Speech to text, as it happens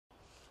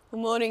Good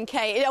morning,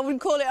 Kate. I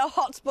wouldn't call it a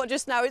hot spot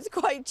just now, it's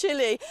quite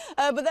chilly,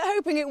 but they're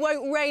hoping it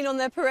won't rain on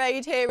their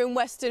parade here in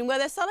Weston, where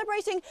they're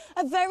celebrating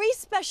a very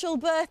special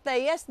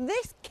birthday. Yes,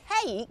 this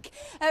cake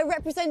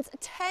represents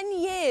 10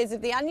 years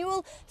of the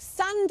annual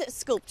Sand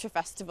Sculpture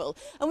Festival,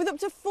 and with up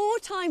to 4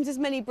 times as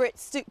many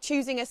Brits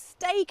choosing a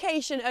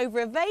staycation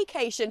over a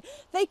vacation,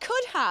 they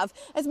could have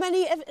as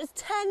many as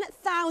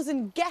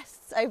 10,000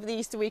 guests over the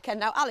Easter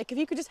weekend. Now, Alec, if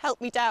you could just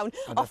help me down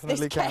off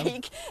this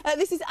cake.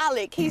 This is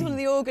Alec, he's one of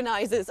the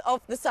organisers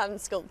of the Sand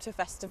Sculpture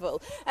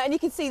Festival, and you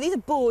can see these are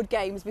board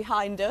games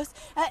behind us.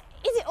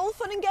 Is it all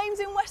fun and games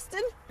in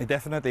Weston? It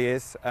definitely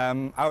is.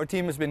 Our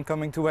team has been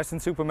coming to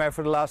Weston-Super-Mare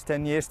for the last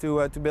 10 years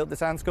to build the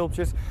sand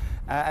sculptures,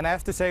 and I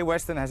have to say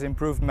Weston has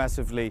improved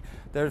massively.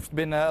 There's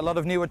been a lot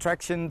of new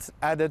attractions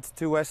added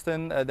to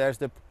Weston. There's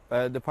the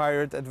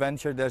pirate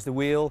adventure, there's the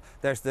wheel,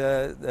 there's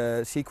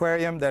the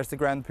seaquarium, there's the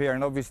Grand Pier,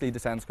 and obviously the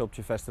Sand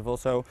Sculpture Festival.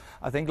 So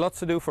I think lots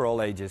to do for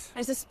all ages. And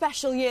it's a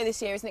special year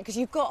this year, isn't it? Because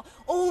you've got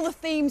all the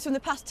themes from the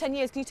past 10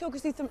 years. Can you talk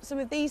us through some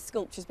of these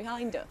sculptures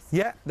behind us?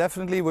 Yeah,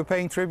 definitely. We're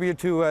paying tribute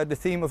to the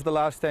theme of the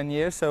last 10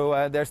 years.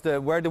 So there's the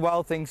Where the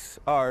Wild Things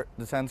Are,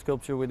 the sand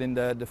sculpture within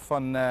the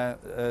fun,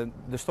 the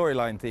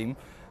storyline theme.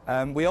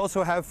 We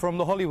also have, from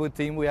the Hollywood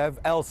team, we have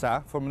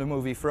Elsa from the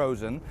movie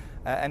Frozen,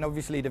 and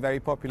obviously the very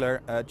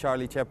popular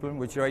Charlie Chaplin,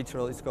 which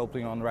Rachel is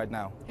sculpting on right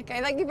now. Okay,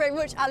 thank you very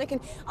much, Alec.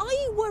 And are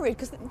you worried,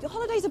 because the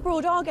holidays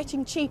abroad are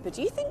getting cheaper,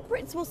 do you think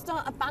Brits will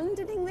start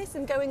abandoning this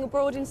and going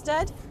abroad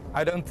instead?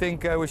 I don't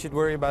think we should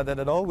worry about that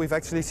at all. We've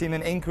actually seen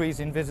an increase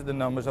in visitor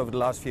numbers over the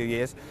last few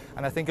years,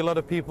 and I think a lot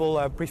of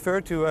people prefer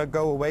to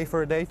go away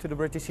for a day to the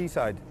British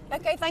seaside.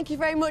 Okay, thank you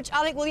very much,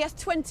 Alec. Well, yes,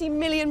 20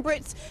 million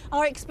Brits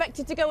are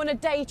expected to go on a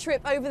day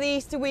trip over the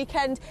Easter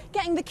weekend,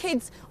 getting the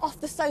kids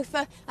off the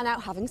sofa and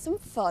out having some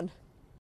fun.